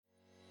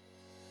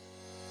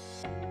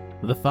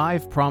The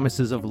Five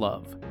Promises of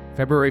Love,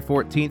 February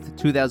 14th,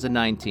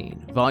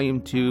 2019, Volume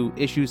 2,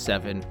 Issue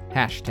 7,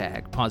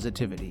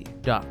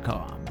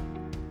 #positivity.com.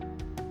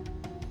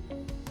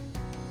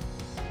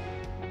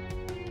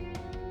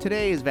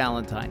 Today is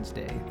Valentine's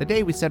Day, the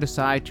day we set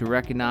aside to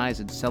recognize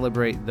and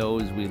celebrate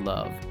those we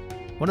love.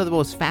 One of the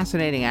most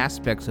fascinating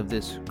aspects of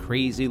this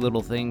crazy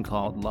little thing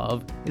called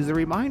love is the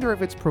reminder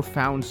of its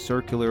profound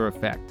circular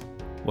effect.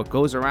 What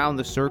goes around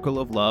the circle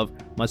of love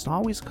must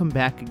always come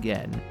back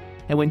again.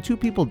 And when two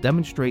people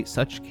demonstrate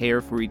such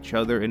care for each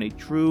other in a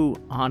true,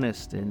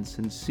 honest, and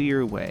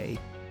sincere way,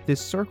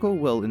 this circle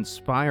will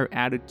inspire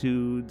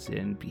attitudes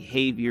and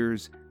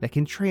behaviors that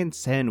can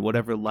transcend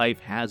whatever life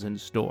has in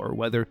store,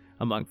 whether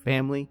among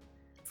family,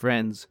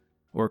 friends,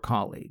 or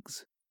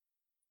colleagues.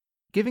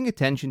 Giving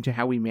attention to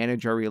how we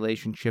manage our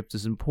relationships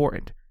is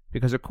important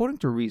because, according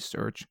to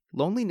research,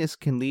 loneliness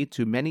can lead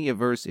to many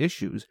adverse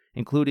issues,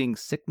 including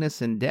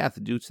sickness and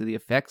death due to the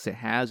effects it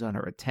has on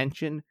our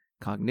attention,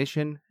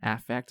 cognition,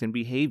 affect, and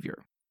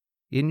behavior.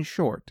 In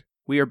short,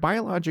 we are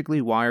biologically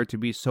wired to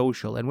be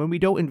social, and when we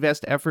don't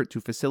invest effort to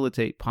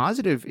facilitate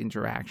positive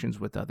interactions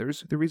with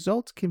others, the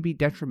results can be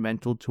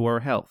detrimental to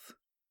our health.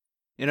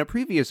 In a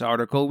previous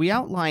article, we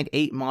outlined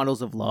 8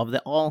 models of love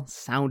that all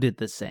sounded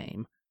the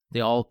same.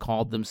 They all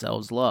called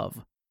themselves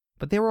love,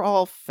 but they were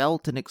all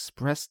felt and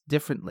expressed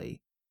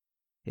differently.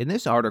 In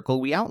this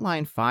article, we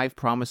outline 5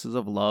 promises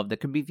of love that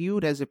can be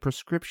viewed as a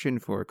prescription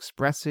for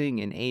expressing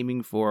and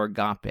aiming for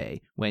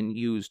agape when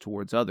used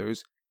towards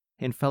others,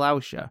 and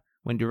philautia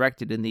when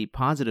directed in the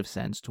positive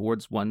sense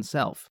towards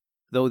oneself,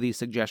 though these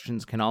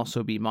suggestions can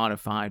also be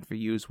modified for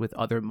use with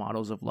other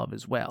models of love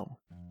as well.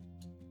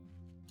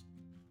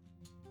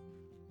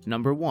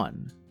 Number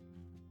 1.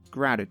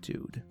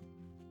 Gratitude.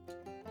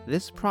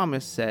 This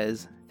promise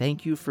says,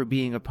 "Thank you for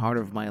being a part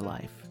of my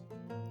life.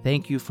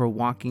 Thank you for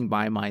walking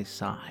by my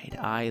side.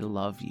 I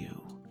love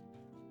you."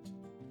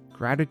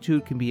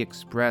 Gratitude can be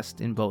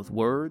expressed in both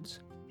words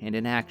and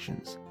in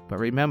actions, but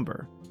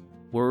remember,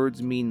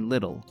 words mean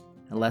little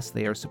unless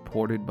they are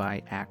supported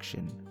by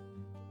action.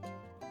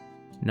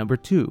 Number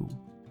 2.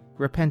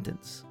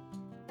 Repentance.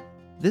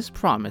 This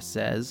promise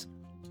says,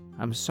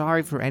 "I'm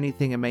sorry for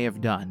anything I may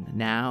have done,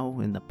 now,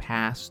 in the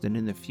past, and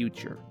in the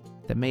future,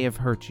 that may have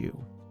hurt you.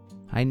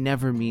 I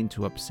never mean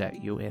to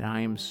upset you, and I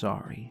am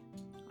sorry.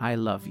 I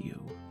love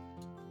you."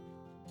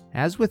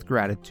 As with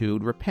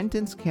gratitude,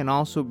 repentance can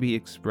also be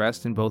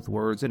expressed in both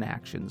words and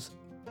actions.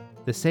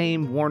 The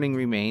same warning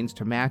remains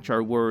to match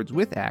our words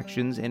with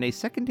actions, and a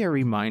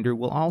secondary reminder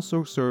will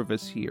also serve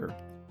us here.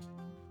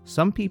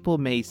 Some people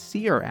may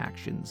see our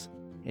actions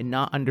and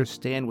not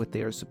understand what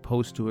they are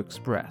supposed to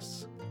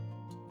express.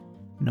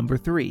 Number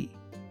 3.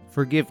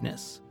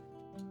 Forgiveness.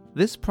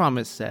 This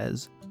promise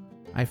says,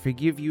 "I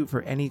forgive you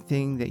for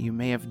anything that you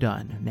may have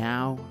done,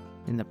 now,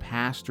 in the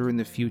past, or in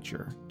the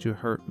future, to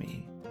hurt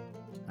me.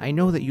 I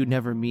know that you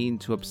never mean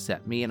to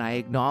upset me, and I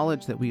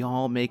acknowledge that we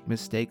all make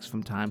mistakes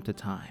from time to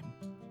time.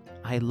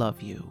 I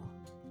love you."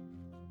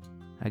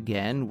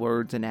 Again,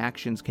 words and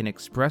actions can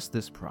express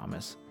this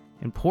promise.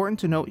 Important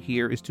to note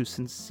here is to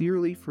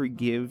sincerely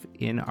forgive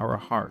in our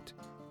heart,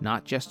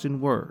 not just in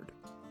word.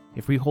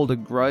 If we hold a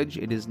grudge,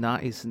 it is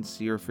not a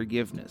sincere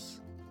forgiveness.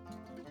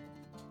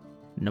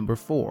 Number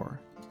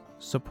 4.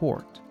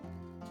 Support.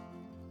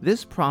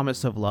 This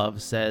promise of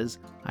love says,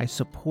 "I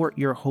support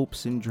your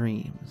hopes and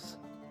dreams.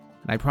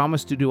 And I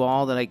promise to do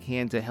all that I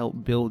can to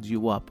help build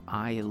you up.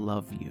 I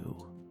love you."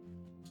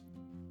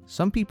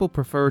 Some people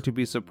prefer to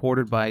be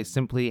supported by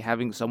simply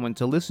having someone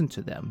to listen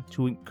to them,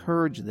 to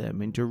encourage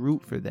them, and to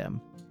root for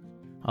them.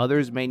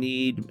 Others may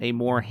need a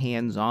more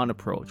hands-on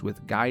approach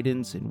with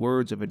guidance and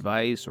words of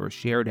advice or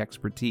shared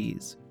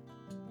expertise.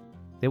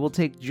 They will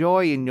take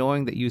joy in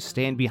knowing that you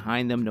stand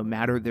behind them no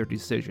matter their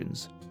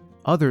decisions.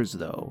 Others,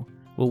 though,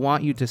 will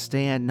want you to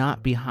stand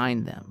not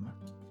behind them,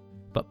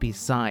 but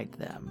beside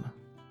them.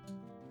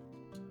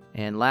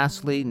 And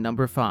lastly,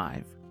 number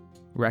 5,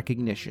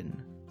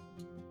 recognition.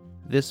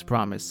 This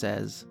promise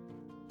says,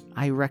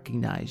 "I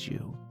recognize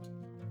you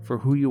for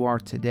who you are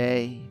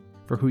today,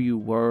 for who you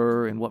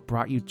were and what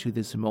brought you to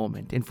this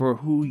moment, and for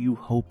who you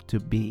hope to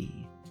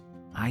be.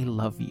 I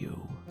love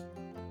you."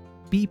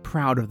 Be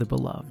proud of the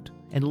beloved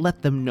and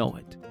let them know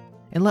it.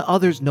 And let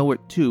others know it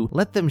too.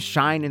 Let them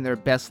shine in their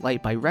best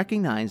light by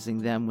recognizing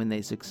them when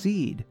they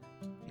succeed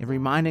and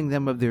reminding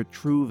them of their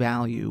true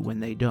value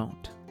when they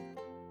don't.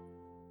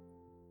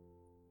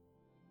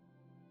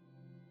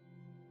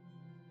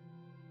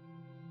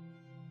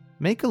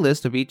 Make a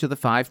list of each of the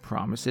 5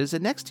 promises,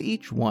 and next to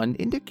each one,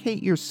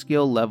 indicate your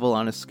skill level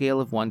on a scale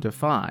of 1 to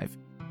 5,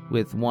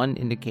 with 1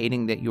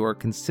 indicating that you are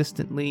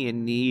consistently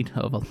in need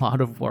of a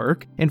lot of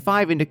work, and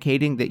 5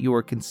 indicating that you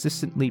are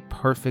consistently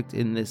perfect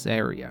in this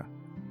area.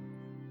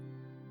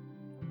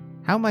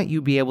 How might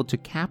you be able to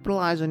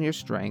capitalize on your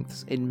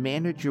strengths and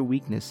manage your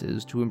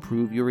weaknesses to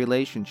improve your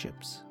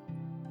relationships?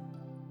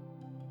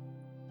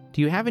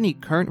 Do you have any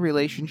current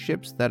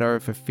relationships that are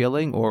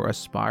fulfilling or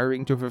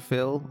aspiring to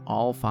fulfill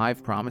all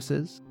 5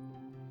 promises?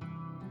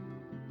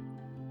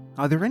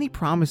 Are there any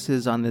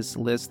promises on this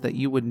list that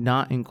you would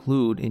not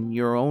include in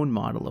your own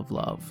model of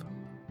love?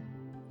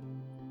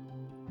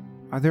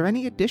 Are there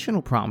any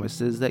additional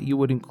promises that you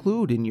would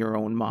include in your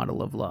own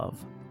model of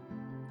love?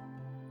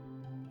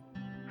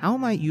 How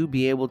might you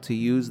be able to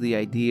use the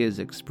ideas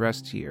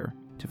expressed here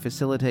to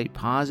facilitate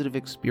positive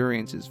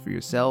experiences for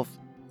yourself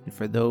and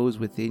for those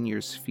within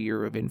your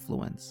sphere of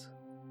influence?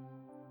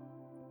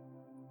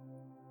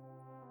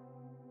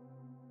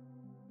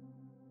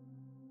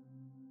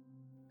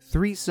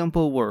 Three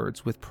simple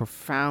words with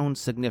profound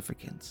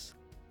significance.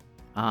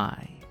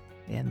 I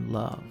and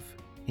love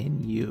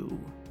in you.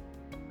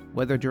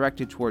 Whether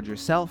directed toward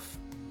yourself,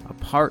 a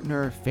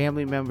partner,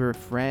 family member,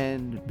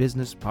 friend,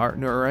 business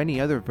partner, or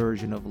any other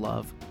version of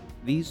love,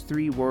 these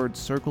three words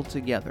circle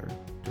together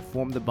to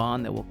form the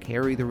bond that will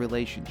carry the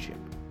relationship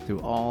through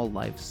all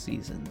life's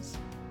seasons.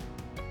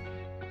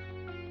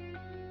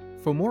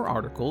 For more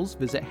articles,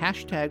 visit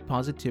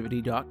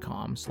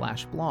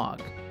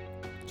 #positivity.com/blog.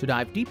 To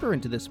dive deeper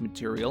into this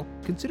material,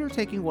 consider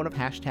taking one of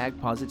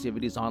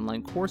 #Positivity's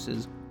online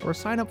courses or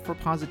sign up for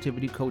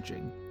Positivity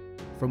Coaching.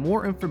 For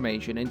more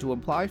information and to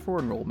apply for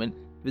enrollment,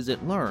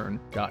 visit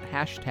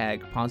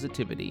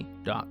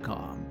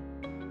learn.hashtagpositivity.com.